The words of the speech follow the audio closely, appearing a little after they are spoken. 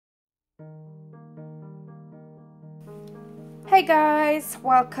Hey guys,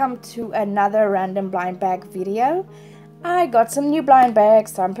 welcome to another random blind bag video. I got some new blind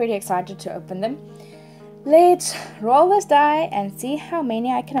bags, so I'm pretty excited to open them. Let's roll this die and see how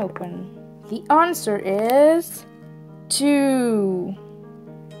many I can open. The answer is 2.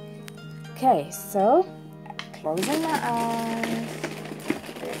 Okay, so closing my eyes.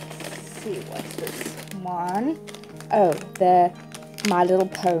 Let's see what's this one. Oh, the My Little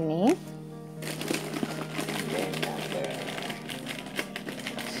Pony.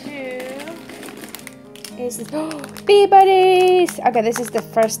 Is B Buddieez. Okay, this is the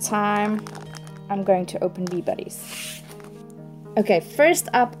first time I'm going to open B Buddieez. Okay, first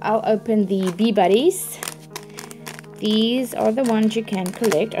up I'll open the B Buddieez. These are the ones you can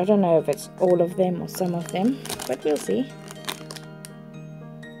collect. I don't know if it's all of them or some of them, but we'll see.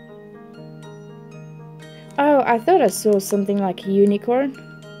 Oh, I thought I saw something like a unicorn.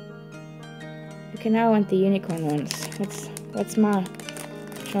 Okay, now I want the unicorn ones. What's my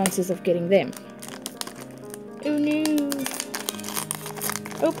chances of getting them? Oh no!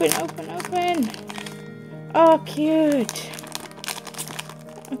 Open, open, open! Oh, cute!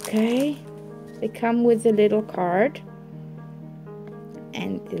 Okay. They come with a little card.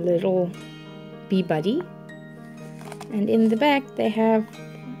 And the little bee buddy. And in the back they have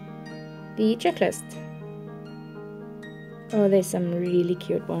the checklist. Oh, there's some really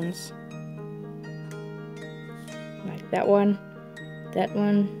cute ones. Like that one. That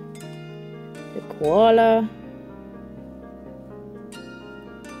one. The koala.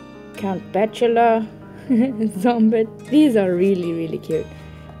 Count Bachelor, Zombie. These are really cute.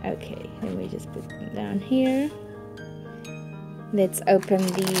 Okay, let me just put them down here. Let's open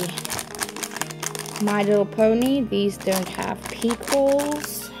the My Little Pony. These don't have peek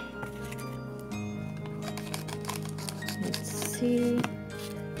holes. Let's see.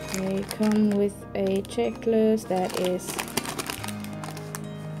 They come with a checklist that is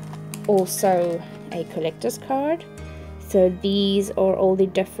also a collector's card. So these are all the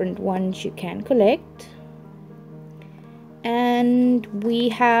different ones you can collect. And we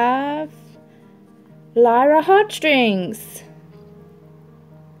have Lyra heartstrings.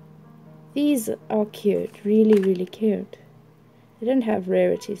 These are cute, really cute. They don't have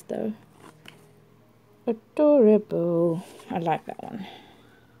rarities though. Adorable. I like that one.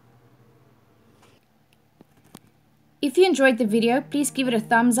 If you enjoyed the video, please give it a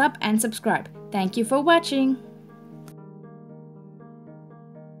thumbs up and subscribe. Thank you for watching.